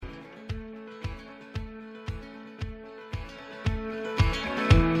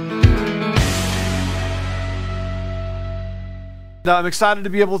I'm excited to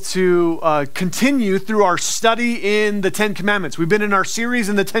be able to continue through our study in the Ten Commandments. We've been in our series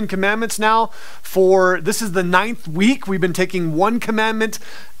in the Ten Commandments now this is the 9th week. We've been taking one commandment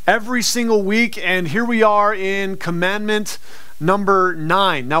every single week, and here we are in commandment number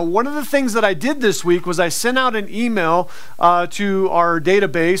 9. Now, one of the things that I did this week was I sent out an email to our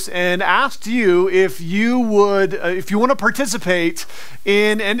database and asked you if you would, if you want to participate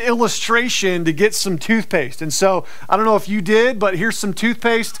in an illustration to get some toothpaste. And so I don't know if you did, but here's some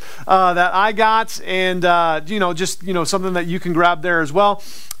toothpaste that I got, and just something that you can grab there as well.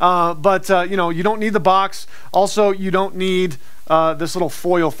 But you don't need the box. Also, you don't need this little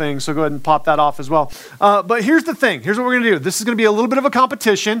foil thing, so go ahead and pop that off as well. But here's the thing. Here's what we're going to do. This is going to be a little bit of a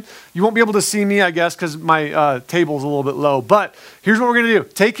competition. You won't be able to see me, I guess, because my table's a little bit low. But here's what we're going to do.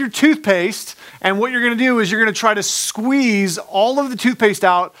 Take your toothpaste, and what you're going to do is you're going to try to squeeze all of the toothpaste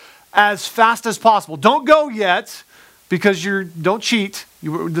out as fast as possible. Don't go yet, because don't cheat.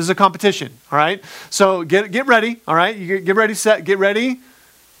 This is a competition, all right? So get ready, all right? You get ready, set, get ready.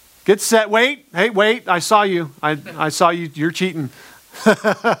 Get set. Wait. Hey, wait. I saw you. I saw you. You're cheating.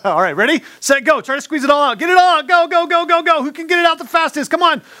 All right. Ready? Set. Go. Try to squeeze it all out. Get it all out. Go, go, go, go, go. Who can get it out the fastest? Come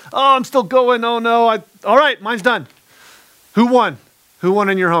on. Oh, I'm still going. Oh, no. All right. Mine's done. Who won? Who won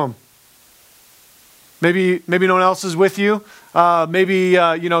in your home? Maybe no one else is with you. Maybe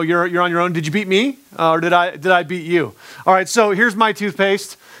you're on your own. Did you beat me? Or did I beat you? All right. So here's my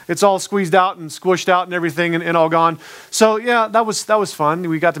toothpaste. It's all squeezed out and squished out and everything and all gone. So yeah, that was fun.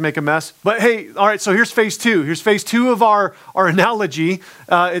 We got to make a mess. But hey, all right, so here's phase 2. Here's phase 2 of our analogy.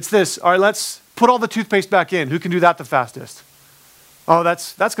 It's this. All right, let's put all the toothpaste back in. Who can do that the fastest? Oh,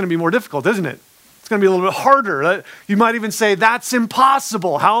 that's going to be more difficult, isn't it? It's going to be a little bit harder. You might even say, that's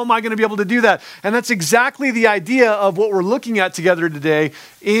impossible. How am I going to be able to do that? And that's exactly the idea of what we're looking at together today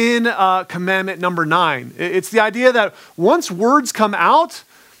in commandment number 9. It's the idea that once words come out,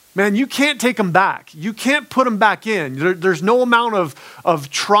 man, you can't take them back. You can't put them back in. There's no amount of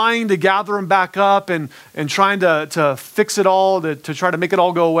trying to gather them back up and trying to fix it all, to try to make it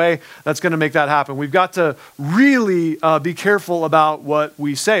all go away, that's going to make that happen. We've got to really be careful about what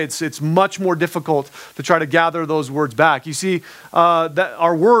we say. It's much more difficult to try to gather those words back. You see, that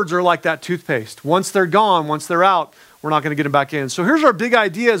our words are like that toothpaste. Once they're gone, once they're out, we're not going to get them back in. So here's our big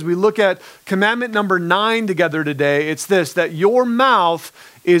idea as we look at commandment number 9 together today. It's this, that your mouth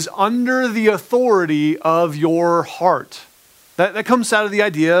is under the authority of your heart. That comes out of the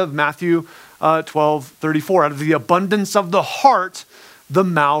idea of Matthew 12:34. Out of the abundance of the heart, the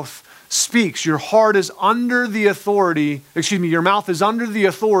mouth speaks. Your heart is under the authority, your mouth is under the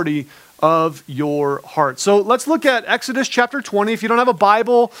authority of your heart. So let's look at Exodus chapter 20. If you don't have a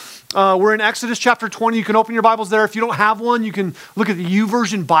Bible, we're in Exodus chapter 20. You can open your Bibles there. If you don't have one, you can look at the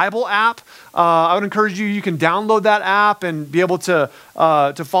YouVersion Bible app. I would encourage you can download that app and be able to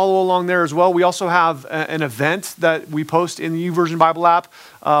follow along there as well. We also have an event that we post in the YouVersion Bible app.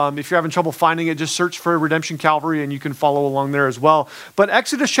 If you're having trouble finding it, just search for Redemption Calvary and you can follow along there as well. But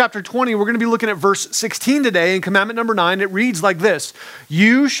Exodus chapter 20, we're going to be looking at verse 16 today in commandment number 9. It reads like this: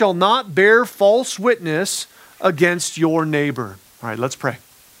 "You shall not bear false witness against your neighbor." All right, let's pray.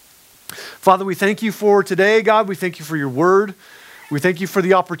 Father, we thank you for today, God. We thank you for your word. We thank you for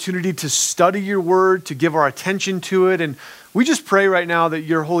the opportunity to study your word, to give our attention to it. And we just pray right now that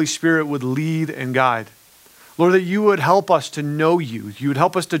your Holy Spirit would lead and guide. Lord, that you would help us to know you. You would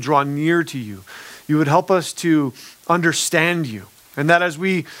help us to draw near to you. You would help us to understand you. And that as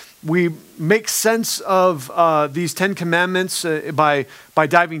we make sense of these 10 commandments by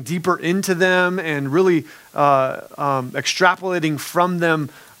diving deeper into them and really extrapolating from them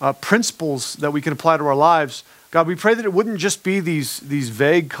principles that we can apply to our lives, God, we pray that it wouldn't just be these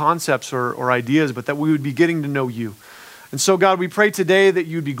vague concepts or ideas, but that we would be getting to know you. And so, God, we pray today that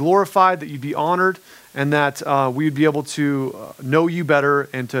you'd be glorified, that you'd be honored, and that we would be able to know you better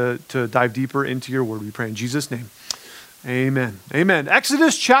and to dive deeper into your word. We pray in Jesus' name. Amen. Amen.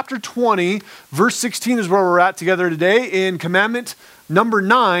 Exodus chapter 20, verse 16 is where we're at together today in commandment number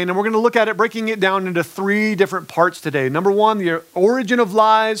 9. And we're going to look at it, breaking it down into 3 different parts today. Number 1, the origin of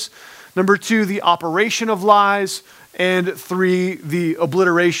lies. Number 2, the operation of lies. And 3, the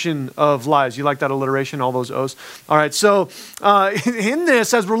obliteration of lies. You like that alliteration, all those O's? All right, so in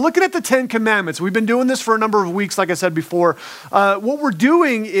this, as we're looking at the 10 Commandments, we've been doing this for a number of weeks, like I said before. What we're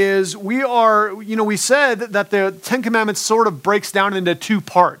doing is we said that the 10 Commandments sort of breaks down into 2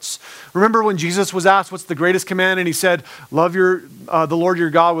 parts. Remember when Jesus was asked, what's the greatest command? And he said, love the Lord your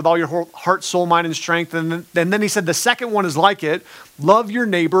God with all your heart, soul, mind, and strength. And then he said, the second one is like it. Love your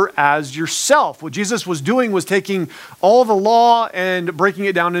neighbor as yourself. What Jesus was doing was taking all the law and breaking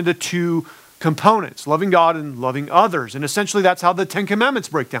it down into 2 components, loving God and loving others. And essentially that's how the Ten Commandments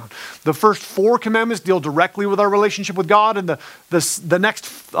break down. The first 4 commandments deal directly with our relationship with God, and the next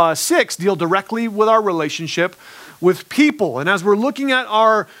 6 deal directly with our relationship with people. And as we're looking at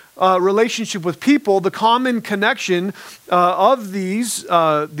our relationship with people, the common connection of these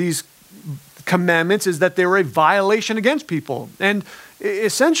commandments is that they're a violation against people. And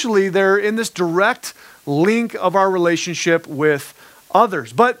essentially they're in this direct link of our relationship with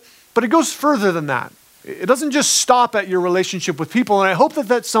others. But it goes further than that. It doesn't just stop at your relationship with people. And I hope that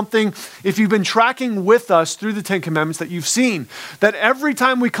that's something, if you've been tracking with us through the Ten Commandments, that you've seen. That every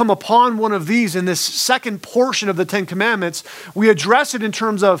time we come upon one of these in this second portion of the Ten Commandments, we address it in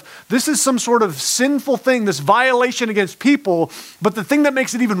terms of this is some sort of sinful thing, this violation against people. But the thing that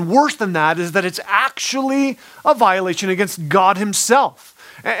makes it even worse than that is that it's actually a violation against God himself.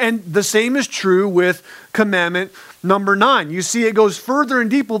 And the same is true with commandment number 9. You see, it goes further and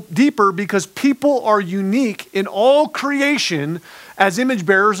deeper because people are unique in all creation as image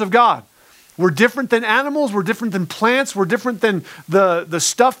bearers of God. We're different than animals. We're different than plants. We're different than the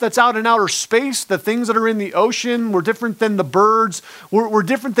stuff that's out in outer space, the things that are in the ocean. We're different than the birds. We're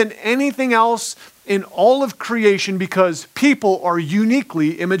different than anything else in all of creation because people are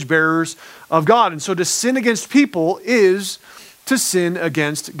uniquely image bearers of God. And so to sin against people is to sin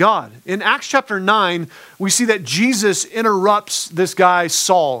against God. In Acts chapter 9, we see that Jesus interrupts this guy,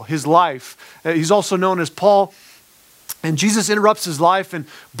 Saul, his life. He's also known as Paul. And Jesus interrupts his life and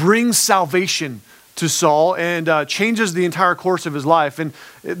brings salvation to Saul and changes the entire course of his life. And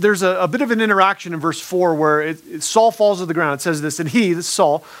there's a bit of an interaction in verse 4 where Saul falls to the ground. It says this, and he, this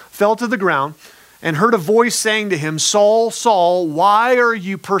Saul, fell to the ground and heard a voice saying to him, Saul, Saul, why are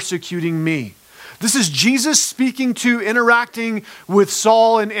you persecuting me? This is Jesus speaking to, interacting with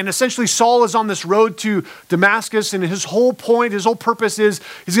Saul, and essentially Saul is on this road to Damascus, and his whole point, his whole purpose is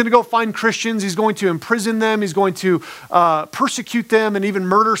he's going to go find Christians, he's going to imprison them, he's going to persecute them, and even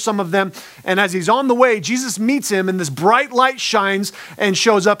murder some of them. And as he's on the way, Jesus meets him, and this bright light shines and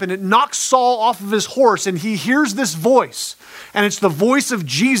shows up, and it knocks Saul off of his horse, and he hears this voice. And it's the voice of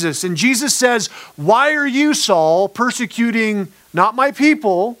Jesus. And Jesus says, why are you, Saul, persecuting not my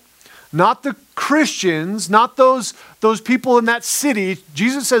people, not the Christians, not those people in that city?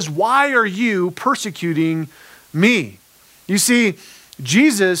 Jesus says, why are you persecuting me? You see,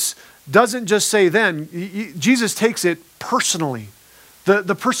 Jesus doesn't just say then, Jesus takes it personally.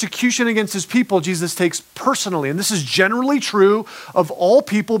 The persecution against his people, Jesus takes personally. And this is generally true of all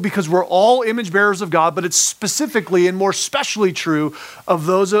people because we're all image bearers of God, but it's specifically and more especially true of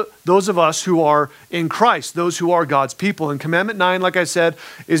those of us who are in Christ, those who are God's people. And commandment 9, like I said,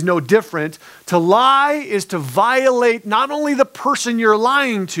 is no different. To lie is to violate not only the person you're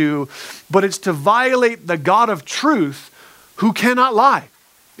lying to, but it's to violate the God of truth who cannot lie.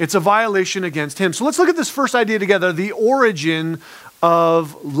 It's a violation against him. So let's look at this first idea together, the origin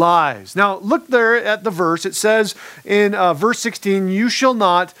of lies. Now, look there at the verse. It says in verse 16, you shall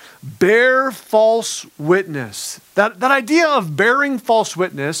not bear false witness. That idea of bearing false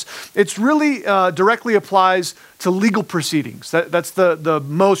witness, it's really directly applies to legal proceedings. That's the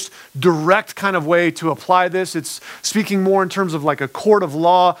most direct kind of way to apply this. It's speaking more in terms of like a court of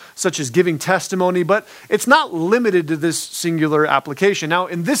law, such as giving testimony, but it's not limited to this singular application. Now,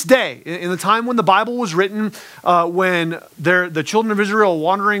 in this day, in the time when the Bible was written, when the children of Israel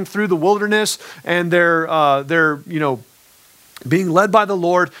wandering through the wilderness and they're being led by the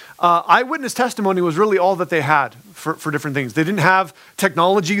Lord, eyewitness testimony was really all that they had for different things. They didn't have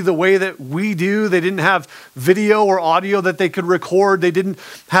technology the way that we do. They didn't have video or audio that they could record. They didn't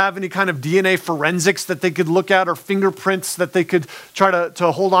have any kind of DNA forensics that they could look at or fingerprints that they could try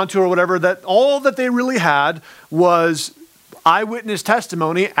to hold on to or whatever. That all that they really had was eyewitness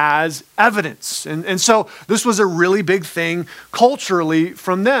testimony as evidence. And so this was a really big thing culturally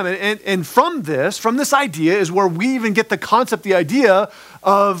from them. And from this idea is where we even get the concept, the idea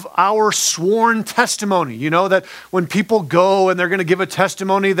of our sworn testimony. You know, that when people go and they're going to give a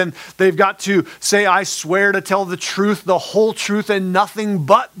testimony, then they've got to say, I swear to tell the truth, the whole truth, and nothing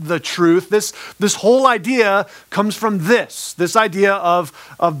but the truth. This whole idea comes from this idea of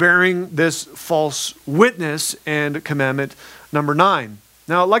bearing this false witness, and commandment number 9.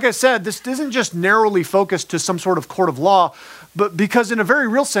 Now, like I said, this isn't just narrowly focused to some sort of court of law, but because in a very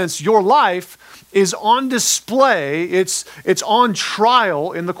real sense, your life is on display, it's on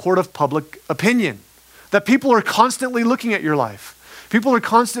trial in the court of public opinion. That people are constantly looking at your life. People are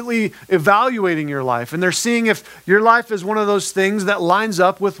constantly evaluating your life, and they're seeing if your life is one of those things that lines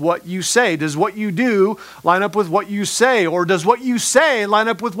up with what you say. Does what you do line up with what you say? Or does what you say line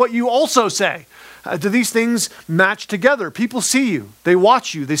up with what you also say? Do these things match together? People see you. They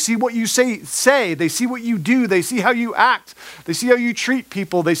watch you. They see what you say. They see what you do. They see how you act. They see how you treat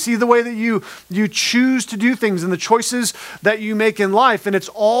people. They see the way that you choose to do things and the choices that you make in life. And it's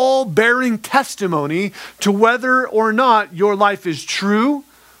all bearing testimony to whether or not your life is true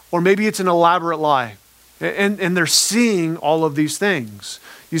or maybe it's an elaborate lie. And they're seeing all of these things.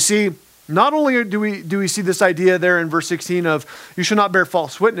 You see, not only do we see this idea there in verse 16 of you shall not bear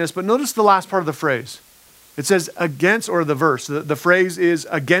false witness, but notice the last part of the phrase. It says against, or the verse, the phrase is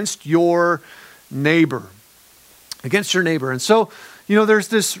against your neighbor. Against your neighbor. And so, there's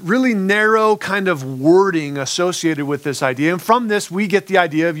this really narrow kind of wording associated with this idea. And from this, we get the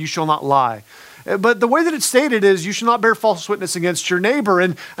idea of you shall not lie. But the way that it's stated is you shall not bear false witness against your neighbor.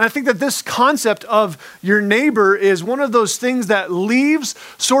 And I think that this concept of your neighbor is one of those things that leaves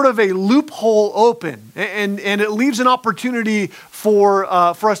sort of a loophole open. And it leaves an opportunity for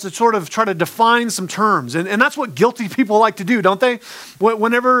us to sort of try to define some terms. And that's what guilty people like to do, don't they?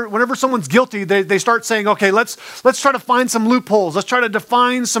 Whenever someone's guilty, they start saying, okay, let's try to find some loopholes. Let's try to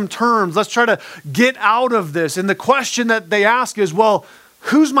define some terms. Let's try to get out of this. And the question that they ask is, well,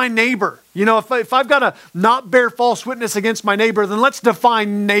 who's my neighbor? If I've got to not bear false witness against my neighbor, then let's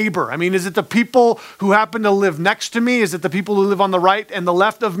define neighbor. I mean, is it the people who happen to live next to me? Is it the people who live on the right and the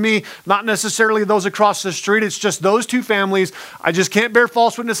left of me? Not necessarily those across the street. It's just those two families. I just can't bear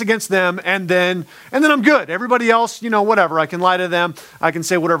false witness against them. And then I'm good. Everybody else, whatever. I can lie to them. I can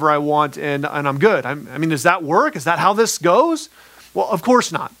say whatever I want and I'm good. I mean, does that work? Is that how this goes? Well, of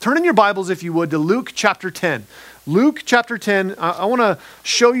course not. Turn in your Bibles, if you would, to Luke chapter 10. Luke chapter 10, I want to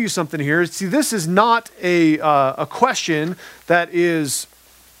show you something here. See, this is not a question that is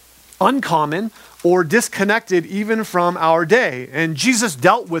uncommon or disconnected even from our day. And Jesus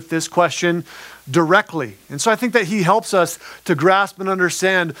dealt with this question directly. And so I think that he helps us to grasp and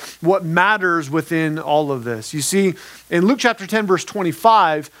understand what matters within all of this. You see, in Luke chapter 10, verse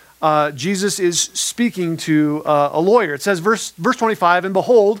 25, Jesus is speaking to a lawyer. It says, verse 25, and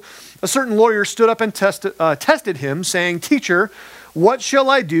behold, a certain lawyer stood up and tested him, saying, Teacher, what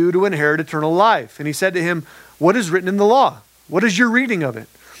shall I do to inherit eternal life? And he said to him, What is written in the law? What is your reading of it?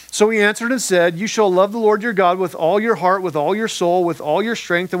 So he answered and said, You shall love the Lord your God with all your heart, with all your soul, with all your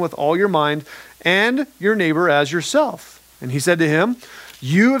strength, and with all your mind, and your neighbor as yourself. And he said to him,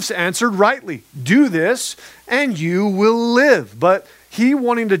 You have answered rightly. Do this, and you will live. But he,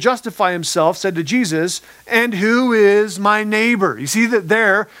 wanting to justify himself, said to Jesus, And who is my neighbor? You see that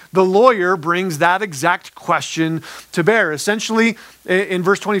there, the lawyer brings that exact question to bear. Essentially, in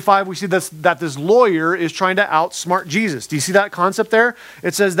verse 25, we see that this lawyer is trying to outsmart Jesus. Do you see that concept there?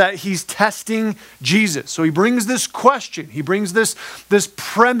 It says that he's testing Jesus. So he brings this question. He brings this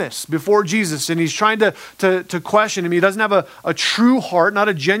premise before Jesus, and he's trying to question him. He doesn't have a true heart, not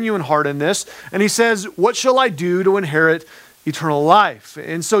a genuine heart in this. And he says, What shall I do to inherit eternal life?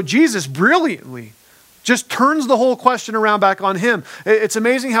 And so Jesus brilliantly just turns the whole question around back on him. It's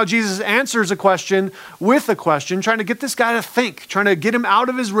amazing how Jesus answers a question with a question, trying to get this guy to think, trying to get him out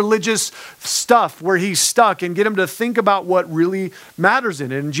of his religious stuff where he's stuck and get him to think about what really matters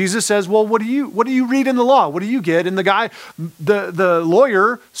in it. And Jesus says, well, what do you read in the law? What do you get? And the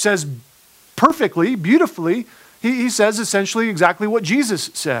lawyer says perfectly, beautifully, he says essentially exactly what Jesus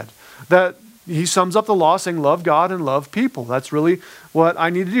said, that he sums up the law saying, love God and love people. That's really what I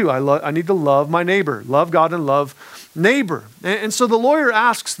need to do. I need to love my neighbor. Love God and love neighbor. And so the lawyer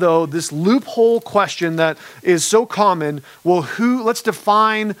asks, though, this loophole question that is so common. Well, let's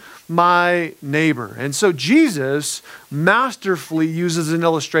define my neighbor. And so Jesus masterfully uses an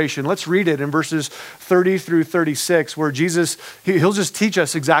illustration. Let's read it in verses 30 through 36, where Jesus, he'll just teach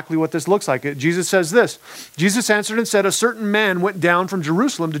us exactly what this looks like. Jesus says this, Jesus answered and said, A certain man went down from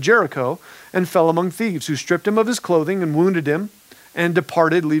Jerusalem to Jericho and fell among thieves, who stripped him of his clothing and wounded him and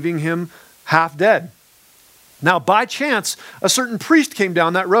departed, leaving him half dead. Now, by chance, a certain priest came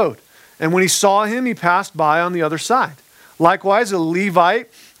down that road, and when he saw him, he passed by on the other side. Likewise, a Levite,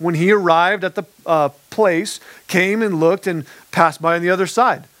 when he arrived at the place, came and looked and passed by on the other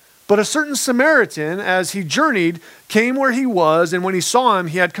side. But a certain Samaritan, as he journeyed, came where he was, and when he saw him,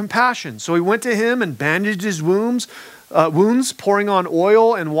 he had compassion. So he went to him and bandaged his wounds, pouring on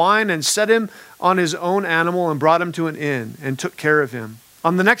oil and wine, and set him on his own animal and brought him to an inn and took care of him.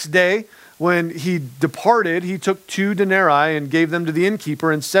 On the next day, when he departed, he took 2 denarii and gave them to the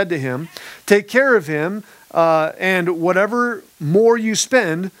innkeeper and said to him, Take care of him, and whatever more you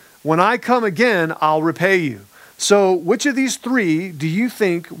spend, when I come again, I'll repay you. So which of these 3 do you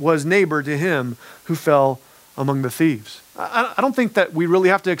think was neighbor to him who fell among the thieves? I don't think that we really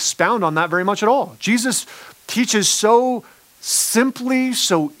have to expound on that very much at all. Jesus teaches so simply,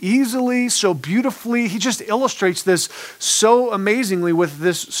 so easily, so beautifully. He just illustrates this so amazingly with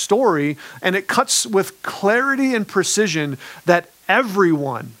this story, and it cuts with clarity and precision that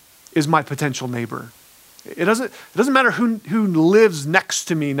everyone is my potential neighbor. It doesn't matter who lives next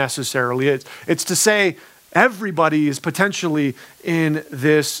to me necessarily. It's to say everybody is potentially in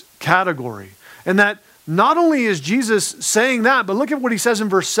this category. And that not only is Jesus saying that, but look at what he says in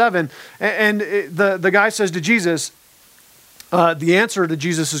verse 7. The guy says to Jesus, the answer to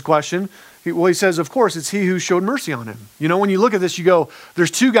Jesus' question, he says, of course, it's he who showed mercy on him. You know, when you look at this, you go,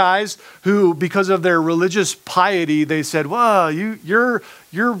 there's two guys who, because of their religious piety, they said, well, you're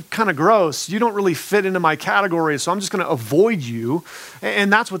kind of gross. You don't really fit into my category, so I'm just going to avoid you.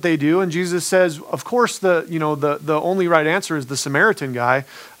 And that's what they do. And Jesus says, of course, the only right answer is the Samaritan guy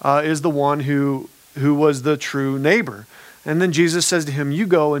is the one who was the true neighbor. And then Jesus says to him, you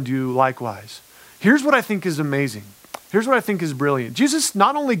go and do likewise. Here's what I think is amazing. Here's what I think is brilliant. Jesus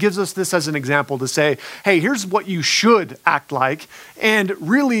not only gives us this as an example to say, hey, here's what you should act like. And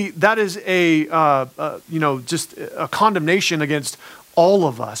really that is just a condemnation against all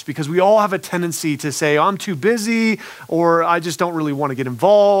of us, because we all have a tendency to say, oh, I'm too busy, or I just don't really want to get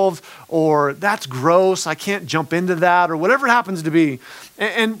involved, or that's gross, I can't jump into that, or whatever it happens to be.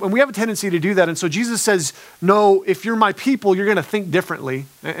 And we have a tendency to do that. And so Jesus says, no, if you're my people, you're going to think differently.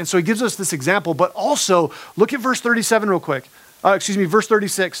 And so he gives us this example, but also look at verse 37 real quick. Verse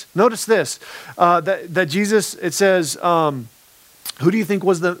 36. Notice this, that Jesus, it says, who do you think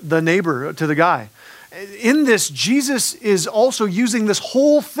was the neighbor to the guy? In this, Jesus is also using this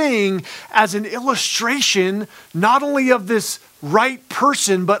whole thing as an illustration, not only of this right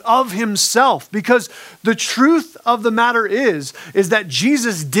person, but of himself. Because the truth of the matter is that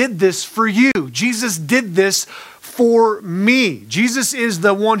Jesus did this for you. Jesus did this for me. Jesus is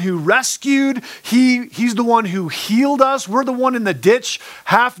the one who rescued. He's the one who healed us. We're the one in the ditch,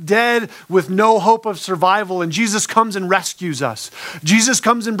 half dead, with no hope of survival. And Jesus comes and rescues us. Jesus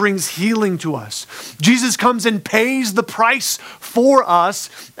comes and brings healing to us. Jesus comes and pays the price for us.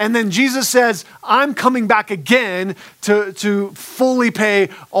 And then Jesus says, I'm coming back again to fully pay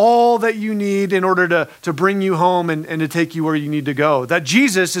all that you need in order to bring you home and to take you where you need to go. That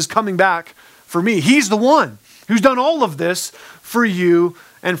Jesus is coming back for me. He's the one who's done all of this for you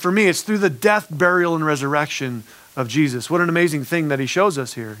and for me. It's through the death, burial, and resurrection of Jesus. What an amazing thing that he shows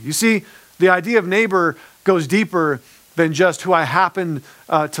us here. You see, the idea of neighbor goes deeper than just who I happen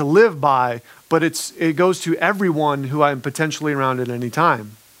to live by, but it goes to everyone who I'm potentially around at any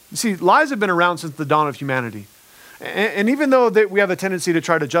time. You see, lies have been around since the dawn of humanity. And even though we have a tendency to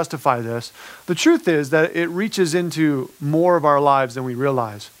try to justify this, the truth is that it reaches into more of our lives than we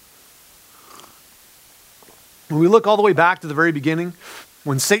realize. When we look all the way back to the very beginning,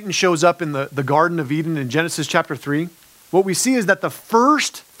 when Satan shows up in the Garden of Eden in Genesis chapter 3, what we see is that the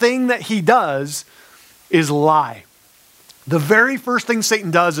first thing that he does is lie. The very first thing Satan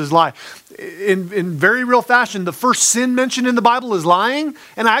does is lie. In very real fashion, the first sin mentioned in the Bible is lying.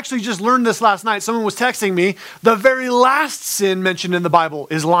 And I actually just learned this last night. Someone was texting me. The very last sin mentioned in the Bible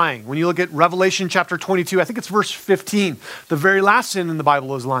is lying. When you look at Revelation chapter 22, I think it's verse 15. The very last sin in the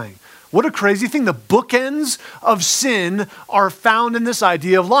Bible is lying. What a crazy thing. The bookends of sin are found in this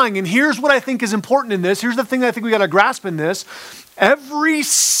idea of lying. And here's what I think is important in this. Here's the thing that I think we got to grasp in this. Every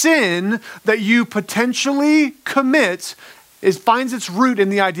sin that you potentially commit finds its root in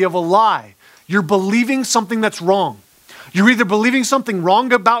the idea of a lie. You're believing something that's wrong. You're either believing something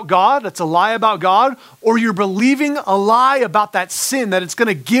wrong about God, that's a lie about God, or you're believing a lie about that sin, that it's going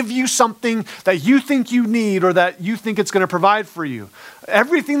to give you something that you think you need or that you think it's going to provide for you.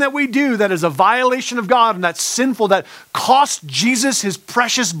 Everything that we do that is a violation of God and that's sinful, that cost Jesus his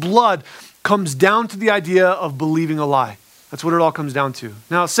precious blood, comes down to the idea of believing a lie. That's what it all comes down to.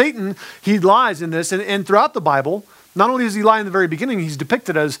 Now, Satan, he lies in this, and throughout the Bible, not only does he lie in the very beginning, he's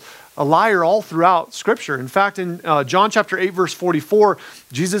depicted as a liar all throughout Scripture. In fact, in John chapter 8, verse 44,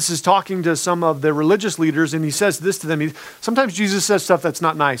 Jesus is talking to some of the religious leaders, and he says this to them. Sometimes Jesus says stuff that's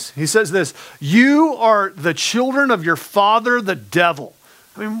not nice. He says this, "You are the children of your father, the devil."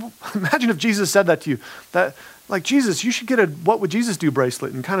 I mean, imagine if Jesus said that to you. Like, Jesus, you should get a "What Would Jesus Do"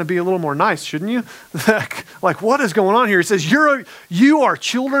 bracelet and kind of be a little more nice, shouldn't you? Like, what is going on here? He says, you are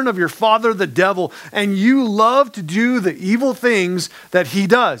children of your father, the devil, and you love to do the evil things that he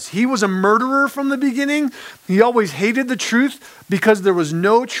does. He was a murderer from the beginning. He always hated the truth because there was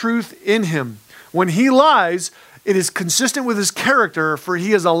no truth in him. When he lies, it is consistent with his character, for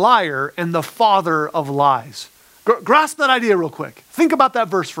he is a liar and the father of lies. Grasp that idea real quick. Think about that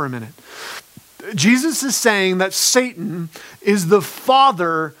verse for a minute. Jesus is saying that Satan is the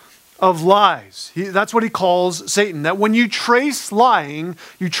father of lies. That's what he calls Satan. That when you trace lying,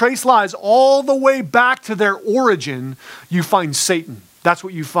 you trace lies all the way back to their origin, you find Satan. That's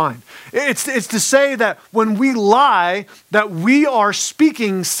what you find. It's to say that when we lie, that we are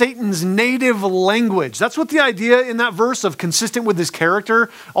speaking Satan's native language. That's what the idea in that verse of consistent with his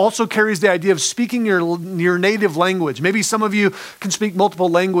character also carries the idea of speaking your native language. Maybe some of you can speak multiple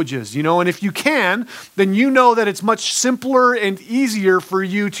languages, and if you can, then you know that it's much simpler and easier for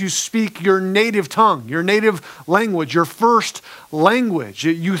you to speak your native tongue, your native language, your first language.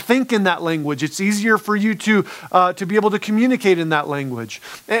 You think in that language. It's easier for you to be able to communicate in that language.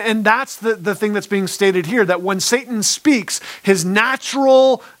 And that's the thing that's being stated here, that when Satan speaks, his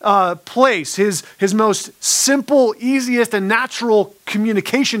natural place, his most simple, easiest, and natural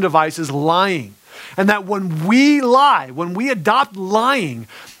communication device is lying. And that when we lie, when we adopt lying,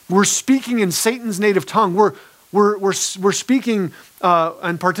 we're speaking in Satan's native tongue. We're speaking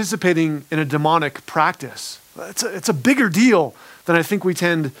and participating in a demonic practice. It's a bigger deal than I think we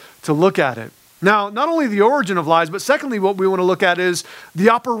tend to look at it. Now, not only the origin of lies, but secondly, what we want to look at is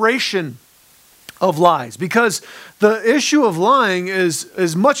the operation of lies. Because the issue of lying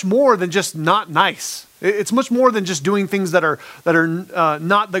is much more than just not nice. It's much more than just doing things that are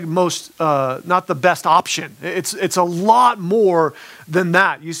not the best option. It's a lot more than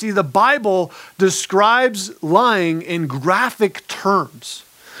that. You see, the Bible describes lying in graphic terms.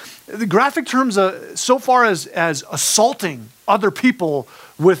 The graphic terms, so far as assaulting other people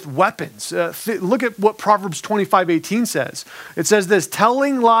with weapons. Look at what Proverbs 25:18 says. It says this: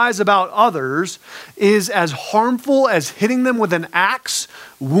 telling lies about others is as harmful as hitting them with an axe,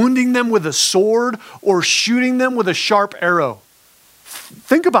 wounding them with a sword, or shooting them with a sharp arrow.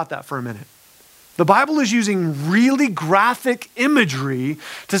 Think about that for a minute. The Bible is using really graphic imagery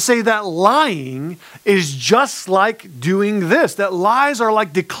to say that lying is just like doing this, that lies are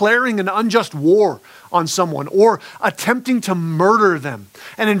like declaring an unjust war on someone or attempting to murder them.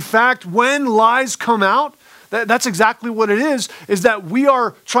 And in fact, when lies come out, that's exactly what it is that we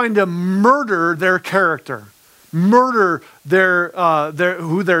are trying to murder their character, murder their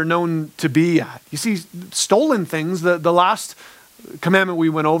who they're known to be at. You see, stolen things, the last commandment we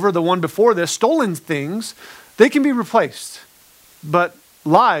went over, the one before this, stolen things, they can be replaced. But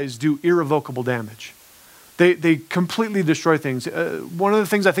lies do irrevocable damage. They completely destroy things. One of the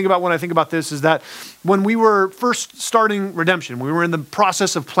things I think about when I think about this is that when we were first starting Redemption, we were in the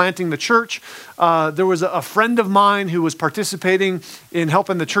process of planting the church. There was a friend of mine who was participating in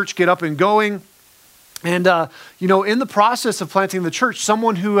helping the church get up and going. And, in the process of planting the church,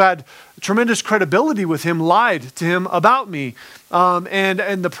 someone who had tremendous credibility with him lied to him about me.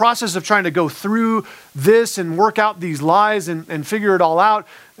 And the process of trying to go through this and work out these lies and figure it all out,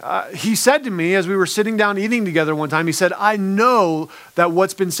 he said to me as we were sitting down eating together one time, he said, "I know that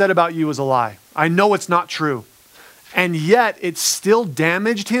what's been said about you is a lie. I know it's not true." And yet it still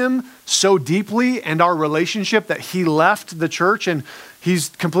damaged him so deeply and our relationship that he left the church and he's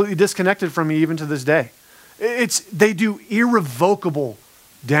completely disconnected from me even to this day. They do irrevocable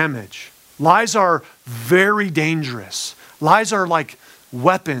damage. Lies are very dangerous. Lies are like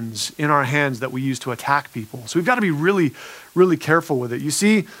weapons in our hands that we use to attack people. So we've got to be really, really careful with it. You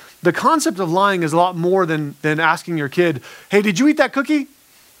see, the concept of lying is a lot more than asking your kid, "Hey, did you eat that cookie?"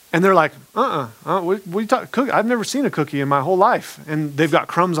 And they're like, what are you talking? Cookie? I've never seen a cookie in my whole life. And they've got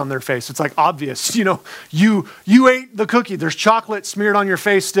crumbs on their face. It's like obvious, you ate the cookie. There's chocolate smeared on your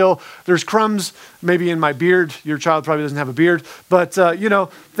face still. There's crumbs maybe in my beard. Your child probably doesn't have a beard. But,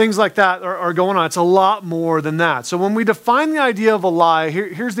 things like that are going on. It's a lot more than that. So when we define the idea of a lie,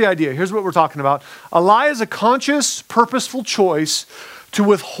 here's the idea. Here's what we're talking about. A lie is a conscious, purposeful choice to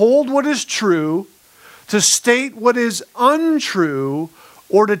withhold what is true, to state what is untrue,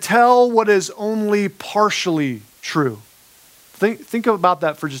 or to tell what is only partially true. Think about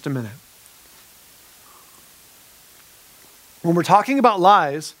that for just a minute. When we're talking about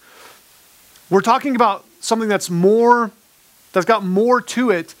lies, we're talking about something that's got more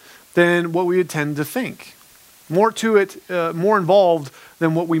to it than what we would tend to think. More to it, more involved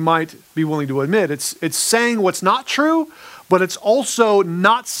than what we might be willing to admit. It's saying what's not true, but it's also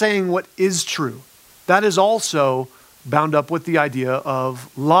not saying what is true. That is also bound up with the idea of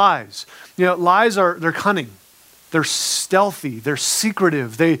lies. Lies they're cunning, they're stealthy, they're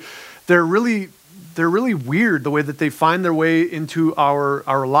secretive, they're really weird the way that they find their way into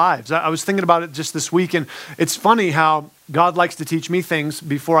our lives. I was thinking about it just this week, and it's funny how God likes to teach me things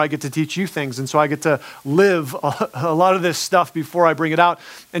before I get to teach you things, and so I get to live a lot of this stuff before I bring it out.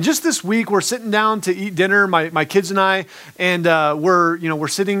 And just this week, we're sitting down to eat dinner, my kids and I, and we're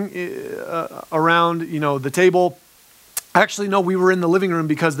sitting around the table. Actually, no, we were in the living room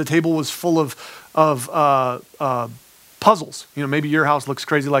because the table was full of puzzles. Maybe your house looks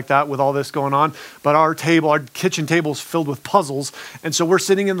crazy like that with all this going on, but our kitchen table is filled with puzzles. And so we're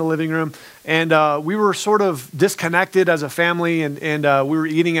sitting in the living room, and we were sort of disconnected as a family, and we were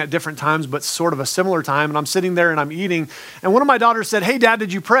eating at different times, but sort of a similar time. And I'm sitting there and I'm eating, and one of my daughters said, "Hey, Dad,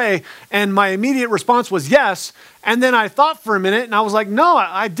 did you pray?" And my immediate response was yes. And then I thought for a minute, and I was like, "No,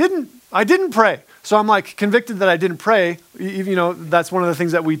 I didn't pray." So I'm like convicted that I didn't pray. That's one of the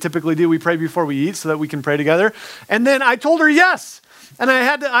things that we typically do. We pray before we eat so that we can pray together. And then I told her yes. And I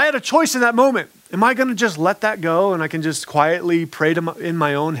had a choice in that moment. Am I going to just let that go and I can just quietly pray in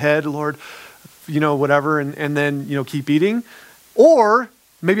my own head, Lord, whatever, and then, keep eating? Or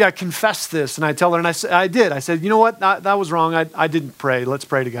maybe I confess this and I tell her, and I did. I said, "You know what? That was wrong. I didn't pray. Let's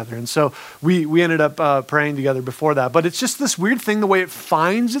pray together." And so we ended up praying together before that. But it's just this weird thing, the way it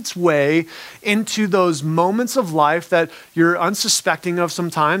finds its way into those moments of life that you're unsuspecting of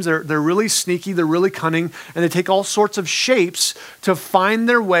sometimes. They're really sneaky. They're really cunning. And they take all sorts of shapes to find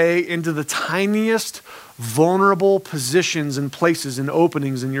their way into the tiniest vulnerable positions and places and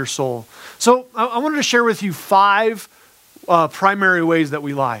openings in your soul. So I wanted to share with you 5 primary ways that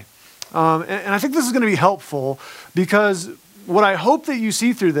we lie. And I think this is going to be helpful because what I hope that you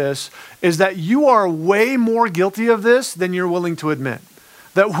see through this is that you are way more guilty of this than you're willing to admit.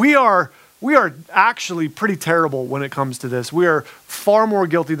 That we are actually pretty terrible when it comes to this. We are far more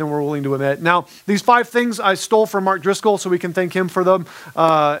guilty than we're willing to admit. Now, these 5 things I stole from Mark Driscoll, so we can thank him for them.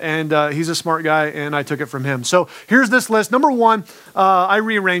 And he's a smart guy, and I took it from him. So here's this list. Number 1, I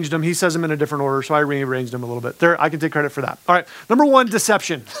rearranged them. He says them in a different order, so I rearranged them a little bit. There, I can take credit for that. All right. Number 1,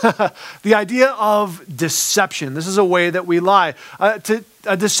 deception. The idea of deception. This is a way that we lie.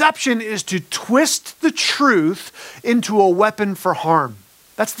 A deception is to twist the truth into a weapon for harm.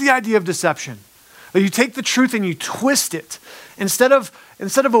 That's the idea of deception. That you take the truth and you twist it. Instead of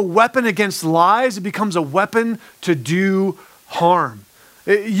a weapon against lies, it becomes a weapon to do harm.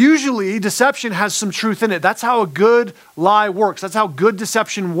 Usually, deception has some truth in it. That's how a good lie works. That's how good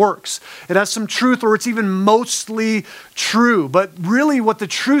deception works. It has some truth, or it's even mostly true. But really, what the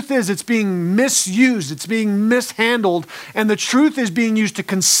truth is, it's being misused. It's being mishandled. And the truth is being used to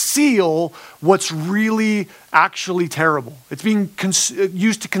conceal what's really actually terrible. It's being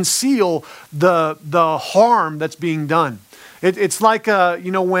used to conceal the harm that's being done. It's like,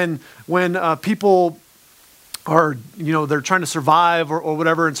 when people are, they're trying to survive or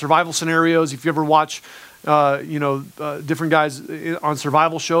whatever in survival scenarios. If you ever watch, different guys on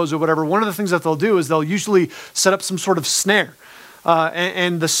survival shows or whatever, one of the things that they'll do is they'll usually set up some sort of snare.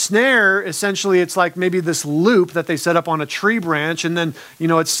 And the snare, essentially, it's like maybe this loop that they set up on a tree branch, and then,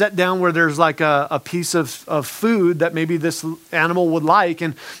 it's set down where there's like a piece of food that maybe this animal would like.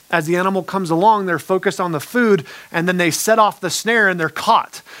 And as the animal comes along, they're focused on the food, and then they set off the snare and they're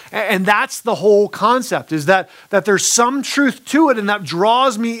caught. And that's the whole concept, is that there's some truth to it, and that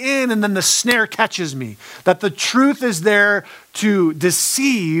draws me in, and then the snare catches me. That the truth is there to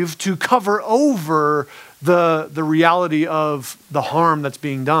deceive, to cover over the reality of the harm that's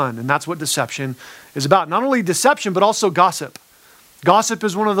being done. And that's what deception is about. Not only deception, but also gossip. Gossip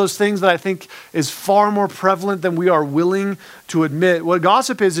is one of those things that I think is far more prevalent than we are willing to admit. What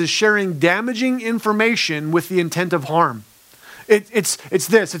gossip is sharing damaging information with the intent of harm. It's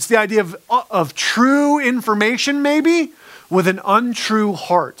the idea of true information maybe with an untrue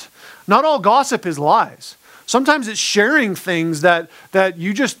heart. Not all gossip is lies. Sometimes it's sharing things that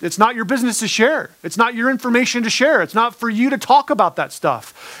it's not your business to share. It's not your information to share. It's not for you to talk about that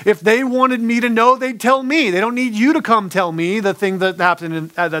stuff. If they wanted me to know, they'd tell me. They don't need you to come tell me the thing that's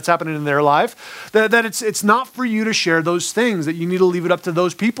happening in their life. That it's not for you to share those things, that you need to leave it up to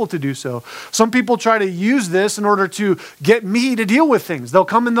those people to do so. Some people try to use this in order to get me to deal with things. They'll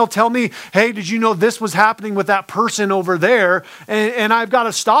come and they'll tell me, "Hey, did you know this was happening with that person over there?" And I've got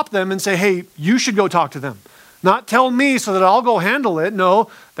to stop them and say, "Hey, you should go talk to them." Not tell me so that I'll go handle it. No,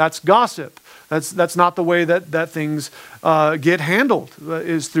 that's gossip. That's not the way that things get handled,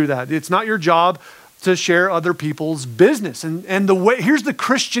 is through that. It's not your job to share other people's business. And here's the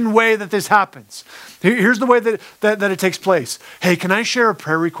Christian way that this happens. Here's the way that it takes place. "Hey, can I share a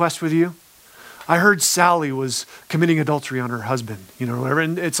prayer request with you? I heard Sally was committing adultery on her husband," whatever.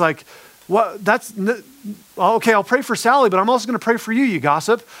 And it's like, "What? Okay, I'll pray for Sally, but I'm also going to pray for you, you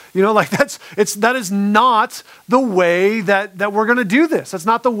gossip." That is not the way that we're going to do this. That's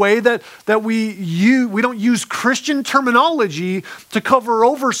not the way that we don't use Christian terminology to cover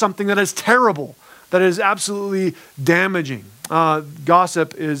over something that is terrible, that is absolutely damaging.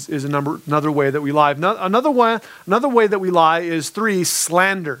 Gossip is another way that we lie. Another way that we lie is 3,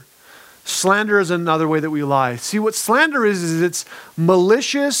 slander. slander is another way that we lie. See, what slander is it's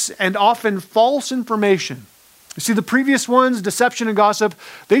malicious and often false information. You see, the previous ones, deception and gossip,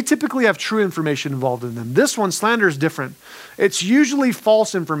 they typically have true information involved in them. This one, slander, is different. It's usually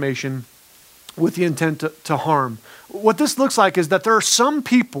false information with the intent to harm. What this looks like is that there are some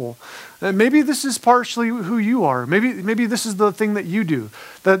people, and maybe this is partially who you are, maybe this is the thing that you do,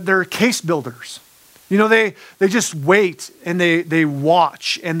 that they're case builders. You know, they just wait and they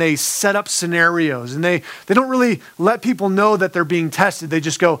watch and they set up scenarios, and they don't really let people know that they're being tested. They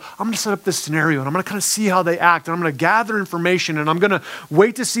just go, I'm going to set up this scenario and I'm going to kind of see how they act, and I'm going to gather information, and I'm going to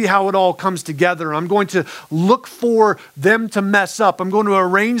wait to see how it all comes together. I'm going to look for them to mess up. I'm going to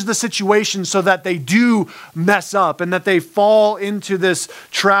arrange the situation so that they do mess up and that they fall into this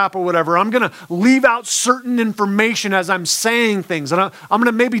trap or whatever. I'm going to leave out certain information as I'm saying things, and I'm going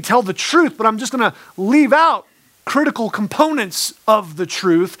to maybe tell the truth, but I'm just going to leave out critical components of the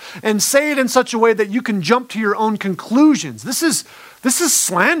truth and say it in such a way that you can jump to your own conclusions. This is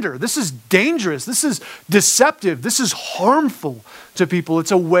slander. This is dangerous. This is deceptive. This is harmful to people.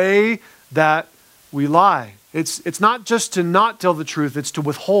 It's a way that we lie. It's not just to not tell the truth, it's to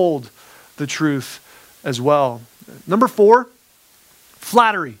withhold the truth as well. Number 4,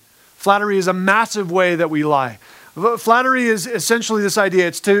 flattery. Flattery is a massive way that we lie. Flattery is essentially this idea.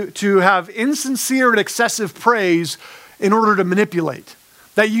 It's to have insincere and excessive praise in order to manipulate.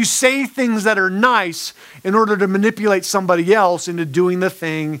 That you say things that are nice in order to manipulate somebody else into doing the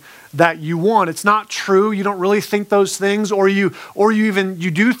thing that you want. It's not true. You don't really think those things, or you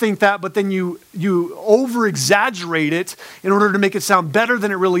do think that, but then you over exaggerate it in order to make it sound better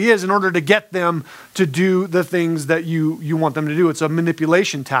than it really is, in order to get them to do the things that you want them to do. It's a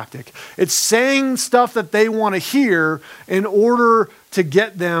manipulation tactic. It's saying stuff that they want to hear in order to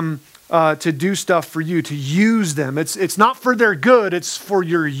get them to do stuff for you, to use them. It's not for their good, it's for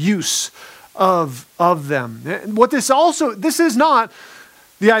your use of them. This is not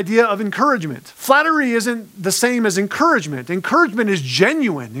the idea of encouragement. Flattery isn't the same as encouragement. Encouragement is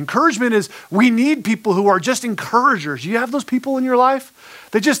genuine. Encouragement is, we need people who are just encouragers. You have those people in your life?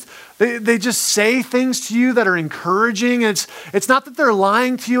 They just say things to you that are encouraging. It's not that they're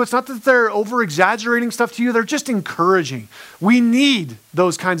lying to you. It's not that they're over-exaggerating stuff to you. They're just encouraging. We need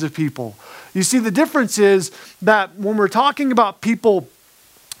those kinds of people. You see, the difference is that when we're talking about people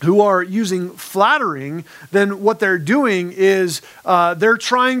who are using flattering, then what they're doing is they're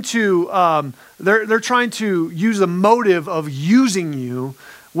trying to use a motive of using you.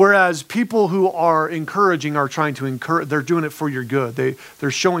 Whereas people who are encouraging are trying to encourage, they're doing it for your good.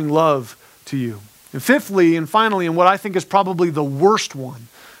 They're showing love to you. And fifthly, and finally, and what I think is probably the worst one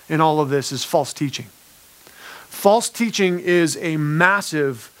in all of this, is false teaching. False teaching is a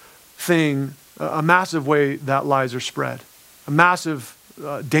massive thing, a massive way that lies are spread. A massive,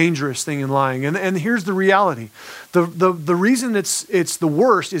 dangerous thing in lying. And here's the reality. The reason it's the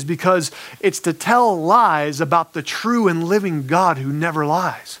worst is because it's to tell lies about the true and living God who never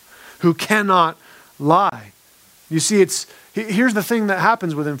lies, who cannot lie. You see, here's the thing that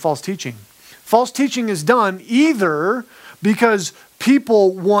happens within false teaching. False teaching is done either because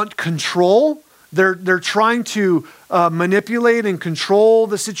people want control. They're trying to manipulate and control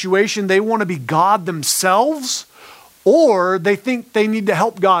the situation. They want to be God themselves. Or they think they need to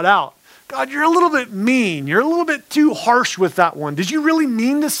help God out. God, you're a little bit mean. You're a little bit too harsh with that one. Did you really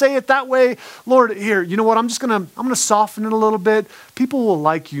mean to say it that way? Lord, here, you know what? I'm gonna soften it a little bit. People will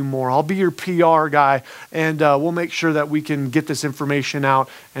like you more. I'll be your PR guy, and we'll make sure that we can get this information out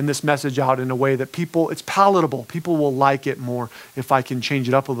and this message out in a way that it's palatable. People will like it more if I can change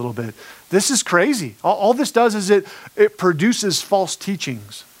it up a little bit. This is crazy. All this does is it produces false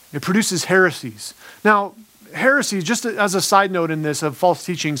teachings. It produces heresies. Now, heresies, just as a side note in this of false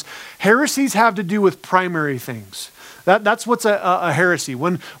teachings, heresies have to do with primary things. That's what's a heresy.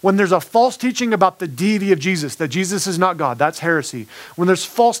 When there's a false teaching about the deity of Jesus, that Jesus is not God, that's heresy. When there's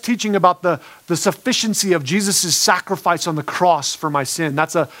false teaching about the sufficiency of Jesus' sacrifice on the cross for my sin,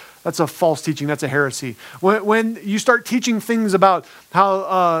 that's a false teaching, that's a heresy. When you start teaching things about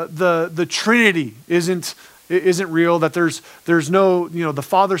how the Trinity isn't real, that there's no, the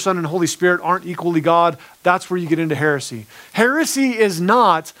Father, Son, and Holy Spirit aren't equally God, that's where you get into heresy. Heresy is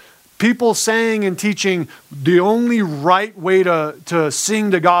not people saying and teaching the only right way to sing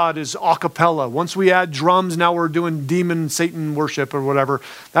to God is a cappella. Once we add drums, now we're doing demon Satan worship or whatever.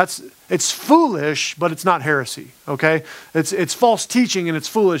 It's foolish, but it's not heresy, okay? It's false teaching and it's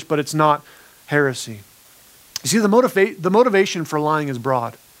foolish, but it's not heresy. You see, the motivation for lying is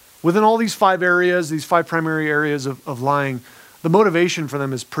broad. Within all these 5 areas, these 5 primary areas of lying, the motivation for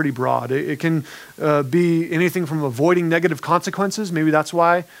them is pretty broad. It can be anything from avoiding negative consequences. Maybe that's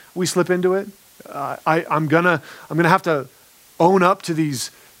why we slip into it. I'm gonna have to own up to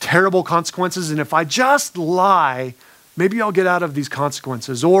these terrible consequences, and if I just lie, maybe I'll get out of these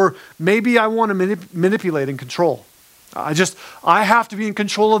consequences. Or maybe I want to manipulate and control. I have to be in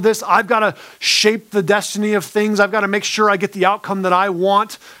control of this. I've got to shape the destiny of things. I've got to make sure I get the outcome that I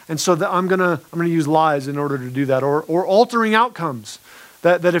want. And so that I'm gonna use lies in order to do that. Or altering outcomes.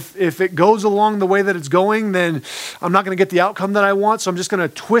 That if it goes along the way that it's going, then I'm not going to get the outcome that I want. So I'm just going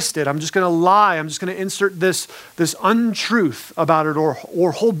to twist it. I'm just going to lie. I'm just going to insert this untruth about it,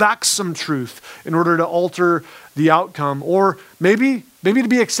 or hold back some truth in order to alter the outcome. Or maybe to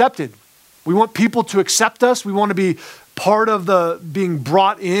be accepted. We want people to accept us. We want to be part of the being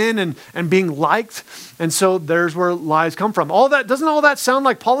brought in and being liked. And so there's where lies come from. Doesn't all that sound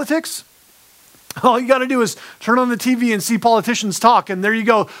like politics? All you got to do is turn on the TV and see politicians talk, and there you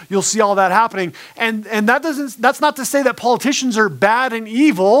go. You'll see all that happening. And that's not to say that politicians are bad and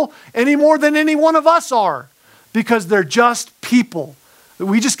evil any more than any one of us are, because they're just people.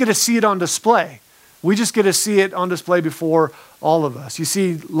 We just get to see it on display. We just get to see it on display before all of us. You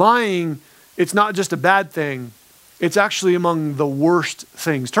see, lying, it's not just a bad thing. It's actually among the worst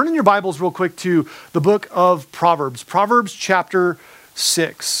things. Turn in your Bibles real quick to the book of Proverbs. Proverbs chapter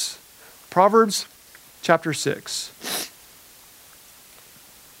 6. Proverbs chapter 6.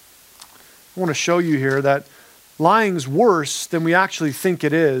 I want to show you here that lying's worse than we actually think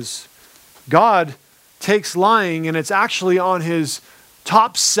it is. God takes lying, and it's actually on his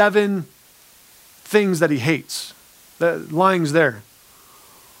top 7 things that he hates. That lying's there.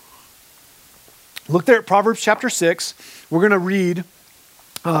 Look there at Proverbs chapter 6. We're going to read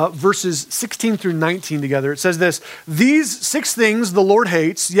verses 16 through 19 together. It says this: "These 6 things the Lord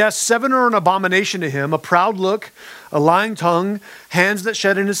hates. Yes, 7 are an abomination to him: a proud look, a lying tongue, hands that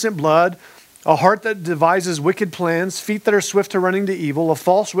shed innocent blood, a heart that devises wicked plans, feet that are swift to running to evil, a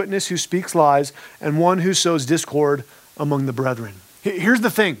false witness who speaks lies, and one who sows discord among the brethren." Here's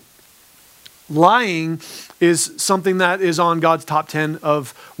the thing. Lying is something that is on God's top 10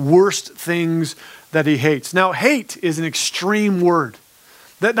 of worst things that he hates. Now, hate is an extreme word.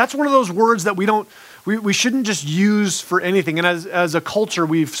 That's one of those words that we shouldn't just use for anything. And as a culture,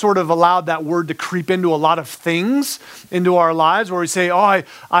 we've sort of allowed that word to creep into a lot of things into our lives, where we say, I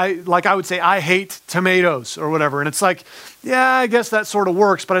would say, I hate tomatoes or whatever. And it's like, yeah, I guess that sort of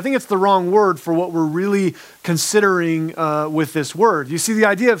works, but I think it's the wrong word for what we're really considering with this word. You see, the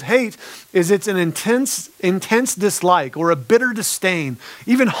idea of hate is it's an intense dislike or a bitter disdain,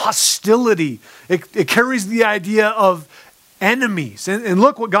 even hostility. It carries the idea of enemies. And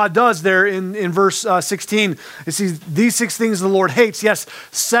look what God does there in verse 16. It says, "These 6 things the Lord hates. Yes,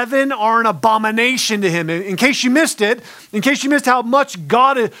 7 are an abomination to him." In case you missed it, in case you missed how much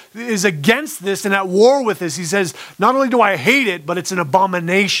God is against this and at war with this, he says, not only do I hate it, but it's an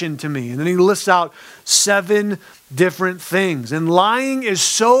abomination to me. And then he lists out 7 different things. And lying is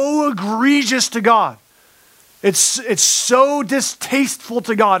so egregious to God. It's so distasteful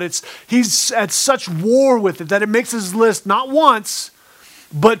to God. He's at such war with it that it makes his list not once,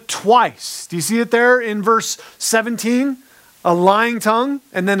 but twice. Do you see it there in verse 17? A lying tongue.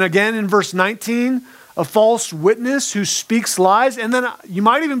 And then again in verse 19, a false witness who speaks lies. And then you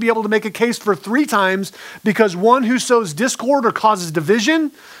might even be able to make a case for 3 times, because one who sows discord or causes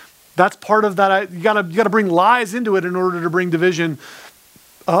division, that's part of that. You gotta bring lies into it in order to bring division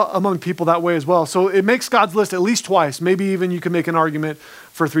among people that way as well. So it makes God's list at least twice. Maybe even you can make an argument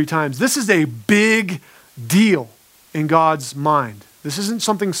for 3 times. This is a big deal in God's mind. This isn't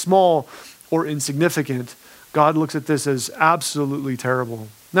something small or insignificant. God looks at this as absolutely terrible.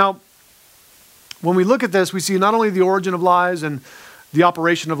 Now, when we look at this, we see not only the origin of lies and the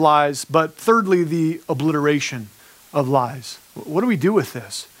operation of lies, but thirdly, the obliteration of lies. What do we do with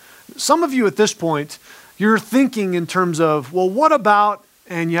this? Some of you at this point, you're thinking in terms of, well, what about,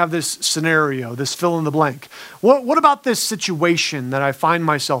 and you have this scenario, this fill in the blank. What about this situation that I find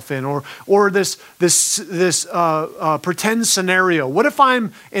myself in, or this pretend scenario? What if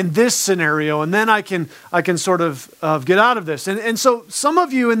I'm in this scenario, and then I can sort of get out of this? And so some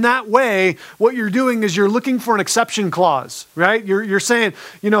of you in that way, what you're doing is you're looking for an exception clause, right? You're saying,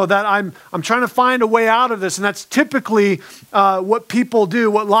 that I'm trying to find a way out of this, and that's typically what people do,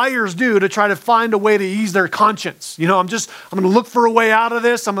 what liars do, to try to find a way to ease their conscience. I'm going to look for a way out of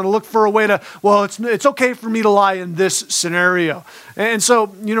this. I'm going to look for a way to, it's okay for me to lie in this scenario. And so,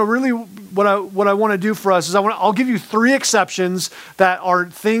 really what I want to do for us is I'll give you 3 exceptions that are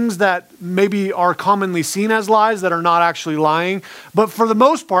things that maybe are commonly seen as lies that are not actually lying. But for the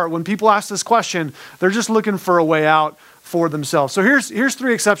most part, when people ask this question, they're just looking for a way out for themselves. So here's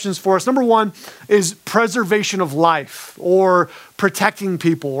three exceptions for us. Number one is preservation of life, or protecting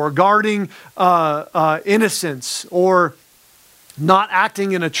people, or guarding innocence, or not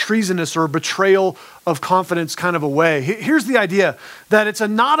acting in a treasonous or betrayal of confidence kind of a way. Here's the idea, that it's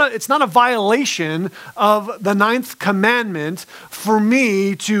not a violation of the ninth commandment for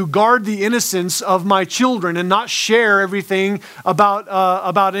me to guard the innocence of my children and not share everything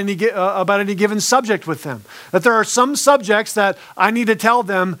about any given subject with them. That there are some subjects that I need to tell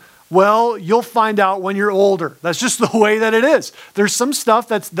them, well, you'll find out when you're older. That's just the way that it is. There's some stuff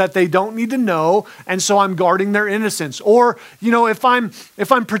that they don't need to know, and so I'm guarding their innocence. Or, if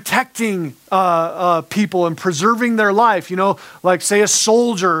I'm protecting people and preserving their life, like say a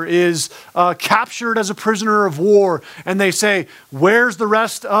soldier is captured as a prisoner of war, and they say, "Where's the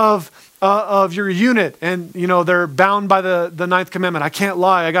rest of your unit?" And they're bound by the ninth commandment. I can't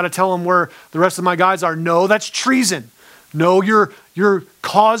lie. I got to tell them where the rest of my guys are. No, that's treason. No, you're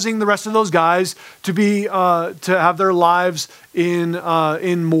causing the rest of those guys to be to have their lives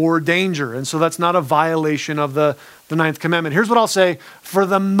in more danger, and so that's not a violation of the ninth commandment. Here's what I'll say: for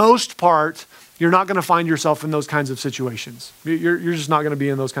the most part, you're not going to find yourself in those kinds of situations. You're just not going to be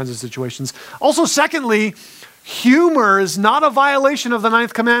in those kinds of situations. Also, secondly, humor is not a violation of the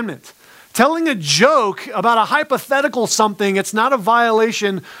ninth commandment. Telling a joke about a hypothetical something, it's not a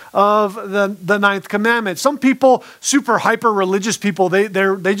violation of the ninth commandment. Some people, super hyper religious people,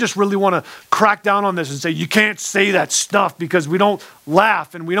 they just really want to crack down on this and say, you can't say that stuff because we don't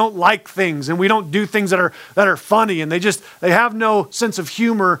laugh and we don't like things and we don't do things that are funny, and they have no sense of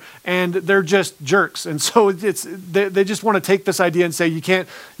humor and they're just jerks. And so they just want to take this idea and say you can't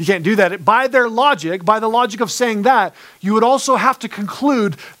do that. By the logic of saying that, you would also have to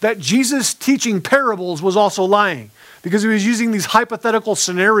conclude that Jesus teaching parables was also lying, because he was using these hypothetical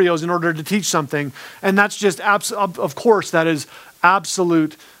scenarios in order to teach something, and that's just of course that is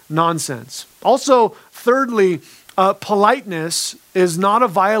absolute nonsense. Also, thirdly, politeness is not a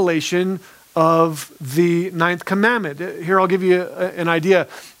violation of the ninth commandment. Here, I'll give you an idea.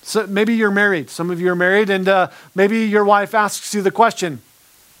 So maybe you're married. Some of you are married, and maybe your wife asks you the question,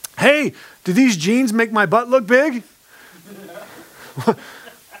 "Hey, do these jeans make my butt look big?"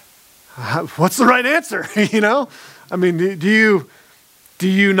 What's the right answer? I mean, do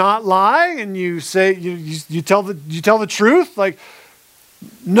you not lie and you say you tell the truth? Like,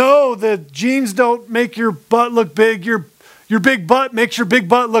 no, the jeans don't make your butt look big. Your big butt makes your big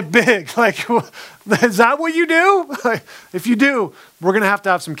butt look big. Like, is that what you do? If you do, we're gonna have to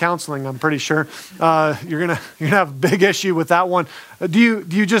have some counseling. I'm pretty sure you're gonna have a big issue with that one. Do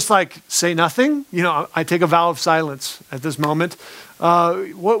you just like say nothing? I take a vow of silence at this moment.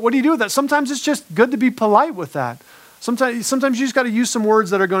 What do you do with that? Sometimes it's just good to be polite with that. Sometimes you just got to use some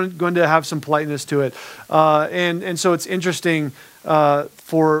words that are going to have some politeness to it, and so it's interesting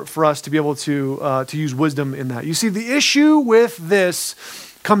for us to be able to use wisdom in that. You see, the issue with this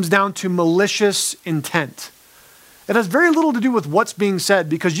comes down to malicious intent. It has very little to do with what's being said,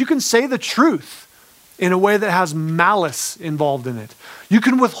 because you can say the truth in a way that has malice involved in it. You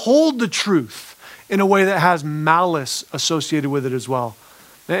can withhold the truth in a way that has malice associated with it as well.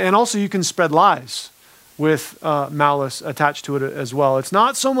 And also you can spread lies with malice attached to it as well. It's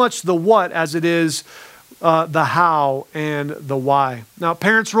not so much the what as it is the how and the why. Now,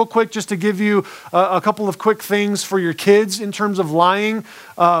 parents, real quick, just to give you a couple of quick things for your kids in terms of lying.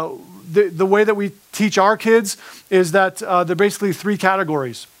 The way that we teach our kids is that there are basically three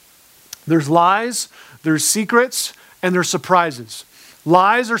categories. There's lies, there's secrets, and there's surprises.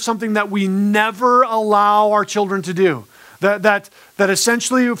 Lies are something that we never allow our children to do. That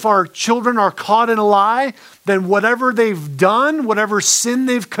essentially, if our children are caught in a lie, then whatever they've done, whatever sin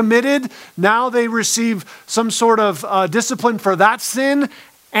they've committed, now they receive some sort of discipline for that sin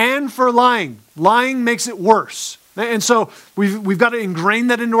and for lying. Lying makes it worse. And so we've got to ingrain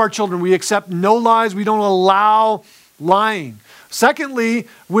that into our children. We accept no lies. We don't allow lying. Secondly,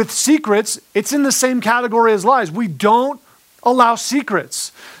 with secrets, it's in the same category as lies. We don't allow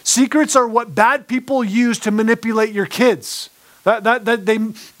secrets. Secrets are what bad people use to manipulate your kids.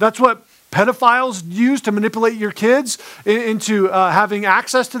 That's what pedophiles use to manipulate your kids into having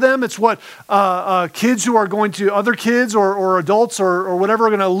access to them. It's what kids who are going to other kids or adults or whatever are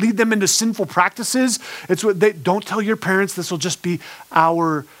going to lead them into sinful practices. It's what they don't tell your parents. This will just be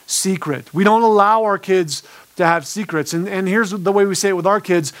our secret. We don't allow our kids to have secrets. And here's the way we say it with our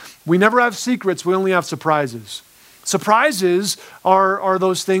kids. We never have secrets. We only have surprises. Surprises are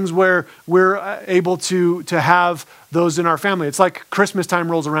those things where we're able to have those in our family. It's like Christmas time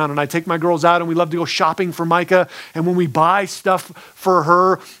rolls around and I take my girls out and we love to go shopping for Micah. And when we buy stuff for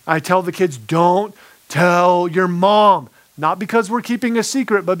her, I tell the kids, don't tell your mom. Not because we're keeping a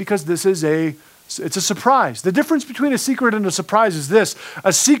secret, but because it's a surprise. The difference between a secret and a surprise is this.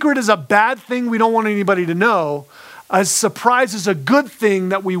 A secret is a bad thing we don't want anybody to know. A surprise is a good thing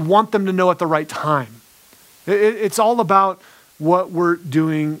that we want them to know at the right time. It's all about what we're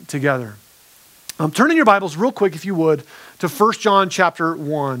doing together. Turn in your Bibles real quick, if you would, to 1 John chapter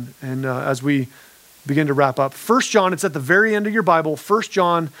 1. And as we begin to wrap up, 1 John, it's at the very end of your Bible, 1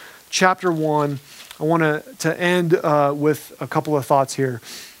 John chapter 1. I want to end with a couple of thoughts here.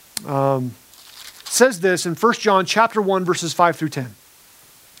 It says this in 1 John chapter 1, verses 5 through 10.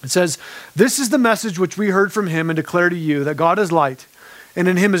 It says, "This is the message which we heard from him and declare to you, that God is light, and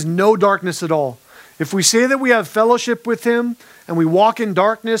in him is no darkness at all. If we say that we have fellowship with him and we walk in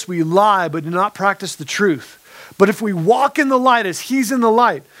darkness, we lie but do not practice the truth. But if we walk in the light as he's in the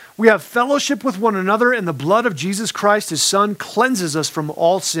light, we have fellowship with one another, and the blood of Jesus Christ, his son, cleanses us from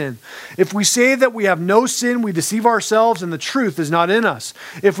all sin. If we say that we have no sin, we deceive ourselves, and the truth is not in us.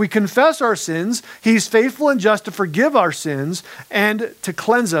 If we confess our sins, he's faithful and just to forgive our sins and to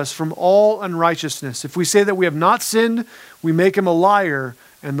cleanse us from all unrighteousness. If we say that we have not sinned, we make him a liar,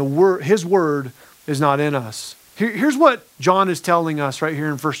 and his word is not in us." Here's what John is telling us right here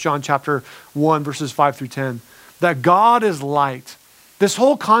in 1 John chapter 1, verses 5 through 10. That God is light. This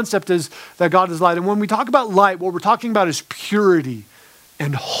whole concept is that God is light. And when we talk about light, what we're talking about is purity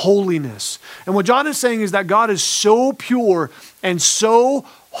and holiness. And what John is saying is that God is so pure and so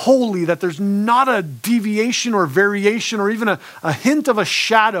holy that there's not a deviation or variation or even a hint of a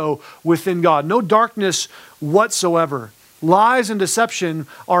shadow within God. No darkness whatsoever. Lies and deception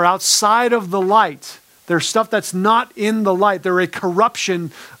are outside of the light. They're stuff that's not in the light. They're a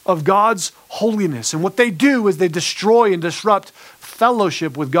corruption of God's holiness. And what they do is they destroy and disrupt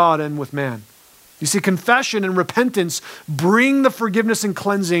fellowship with God and with man. You see, confession and repentance bring the forgiveness and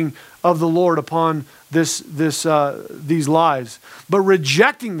cleansing of the Lord upon these lies. But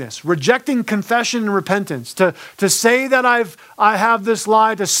rejecting confession and repentance, to say that I have this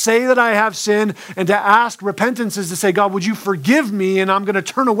lie, to say that I have sin, and to ask repentance is to say, God, would you forgive me? And I'm going to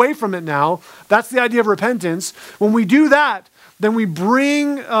turn away from it now. That's the idea of repentance. When we do that, then we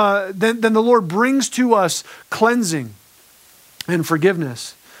bring, then the Lord brings to us cleansing and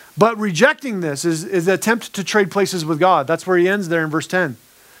forgiveness. But rejecting this is an attempt to trade places with God. That's where he ends there in verse 10.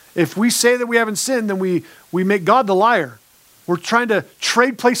 If we say that we haven't sinned, then we make God the liar. We're trying to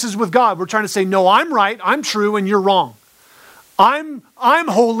trade places with God. We're trying to say, no, I'm right, I'm true, and you're wrong. I'm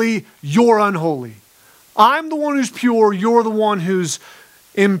holy, you're unholy. I'm the one who's pure, you're the one who's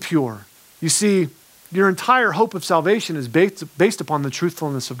impure. You see, your entire hope of salvation is based upon the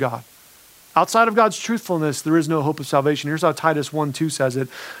truthfulness of God. Outside of God's truthfulness, there is no hope of salvation. Here's how Titus 1:2 says it.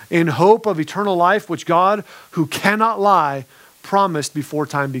 In hope of eternal life, which God, who cannot lie, promised before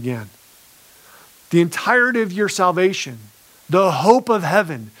time began. The entirety of your salvation, the hope of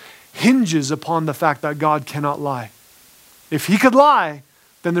heaven, hinges upon the fact that God cannot lie. If he could lie,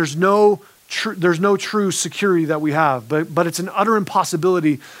 then there's no true security that we have. But it's an utter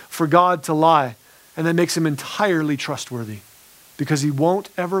impossibility for God to lie. And that makes him entirely trustworthy. Because he won't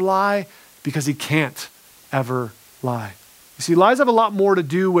ever lie, because he can't ever lie. You see, lies have a lot more to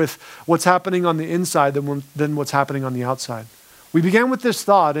do with what's happening on the inside than what's happening on the outside. We began with this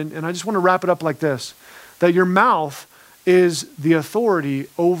thought, and I just want to wrap it up like this, that your mouth is the authority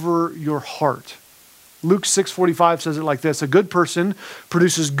over your heart. Luke 6:45 says it like this: a good person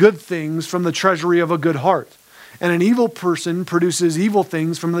produces good things from the treasury of a good heart, and an evil person produces evil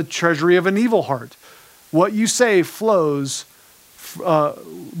things from the treasury of an evil heart. What you say flows from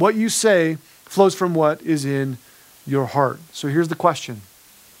what is in your heart. So here's the question.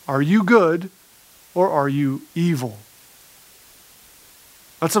 Are you good or are you evil?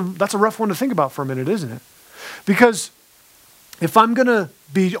 That's a rough one to think about for a minute, isn't it? Because if I'm going to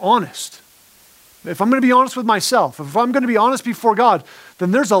be honest, if I'm going to be honest with myself, if I'm going to be honest before God,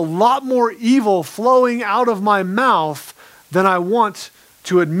 then there's a lot more evil flowing out of my mouth than I want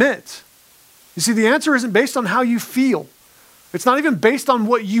to admit. You see, the answer isn't based on how you feel. It's not even based on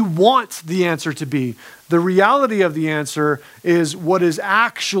what you want the answer to be. The reality of the answer is what is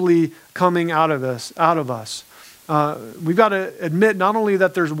actually coming out of us. We've got to admit not only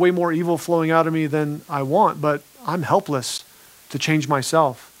that there's way more evil flowing out of me than I want, but I'm helpless to change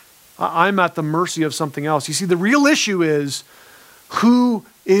myself. I'm at the mercy of something else. You see, the real issue is who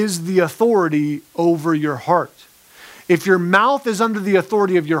is the authority over your heart? If your mouth is under the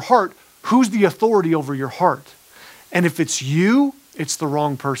authority of your heart, who's the authority over your heart? And if it's you, it's the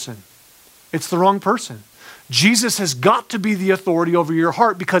wrong person. It's the wrong person. Jesus has got to be the authority over your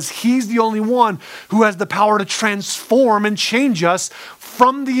heart because he's the only one who has the power to transform and change us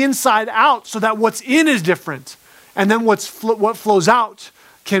from the inside out so that what's in is different. And then what flows out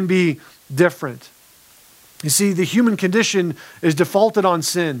can be different. You see, the human condition is defaulted on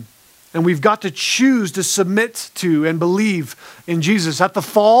sin. And we've got to choose to submit to and believe in Jesus. At the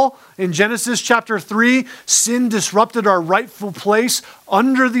fall, in Genesis chapter 3, sin disrupted our rightful place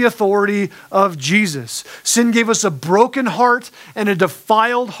under the authority of Jesus. Sin gave us a broken heart and a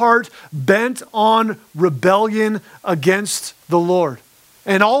defiled heart bent on rebellion against the Lord.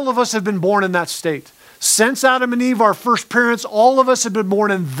 And all of us have been born in that state. Since Adam and Eve, our first parents, all of us have been born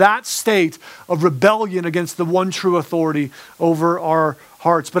in that state of rebellion against the one true authority over our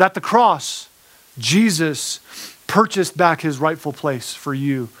hearts. But at the cross, Jesus purchased back his rightful place for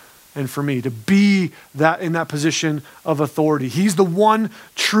you and for me to be in that position of authority. He's the one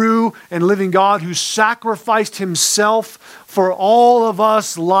true and living God who sacrificed himself for all of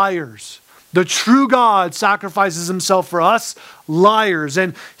us liars. The true God sacrifices himself for us liars,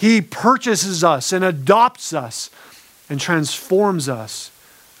 and he purchases us and adopts us and transforms us.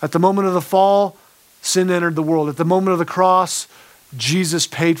 At the moment of the fall, sin entered the world. At the moment of the cross, Jesus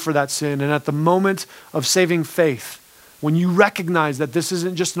paid for that sin. And at the moment of saving faith, when you recognize that this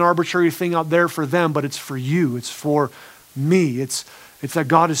isn't just an arbitrary thing out there for them, but it's for you, it's for me, it's that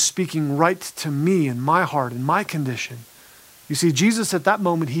God is speaking right to me in my heart, in my condition. You see, Jesus at that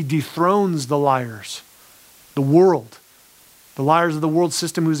moment, he dethrones the liars, the world, the liars of the world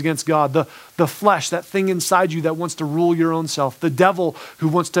system who's against God, the flesh, that thing inside you that wants to rule your own self, the devil who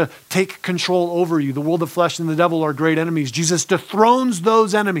wants to take control over you. The world of flesh and the devil are great enemies. Jesus dethrones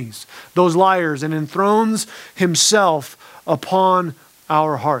those enemies, those liars, and enthrones himself upon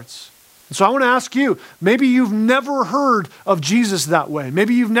our hearts. So I want to ask you, maybe you've never heard of Jesus that way.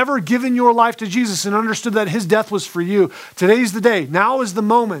 Maybe you've never given your life to Jesus and understood that his death was for you. Today's the day. Now is the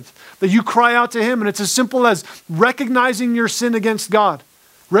moment that you cry out to him. And it's as simple as recognizing your sin against God,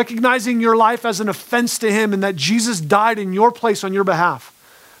 recognizing your life as an offense to him, and that Jesus died in your place on your behalf,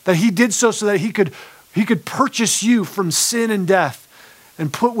 that he did so that he could purchase you from sin and death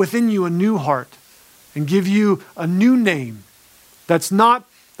and put within you a new heart and give you a new name that's not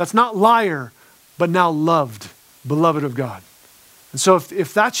liar, but now loved, beloved of God. And so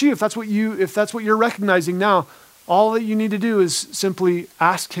if that's you, if that's what you're recognizing now, all that you need to do is simply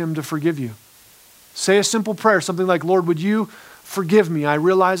ask him to forgive you. Say a simple prayer, something like, Lord, would you forgive me? I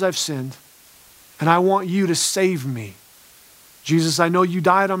realize I've sinned, and I want you to save me. Jesus, I know you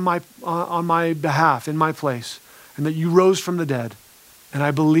died on my behalf, in my place, and that you rose from the dead, and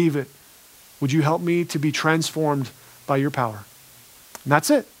I believe it. Would you help me to be transformed by your power? And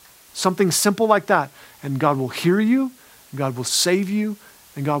that's it. Something simple like that. And God will hear you, God will save you,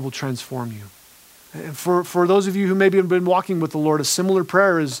 and God will transform you. And for those of you who maybe have been walking with the Lord, a similar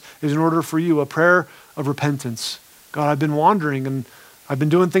prayer is in order for you, a prayer of repentance. God, I've been wandering and I've been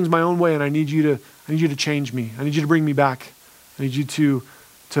doing things my own way, and I need you to change me. I need you to bring me back. I need you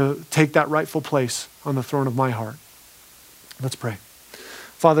to take that rightful place on the throne of my heart. Let's pray.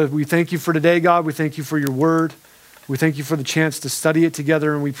 Father, we thank you for today, God. We thank you for your word. We thank you for the chance to study it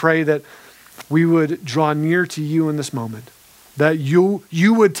together, and we pray that we would draw near to you in this moment, that you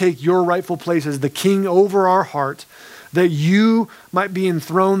would take your rightful place as the king over our heart, that you might be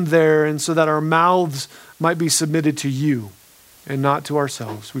enthroned there, and so that our mouths might be submitted to you and not to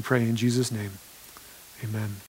ourselves. We pray in Jesus' name. Amen.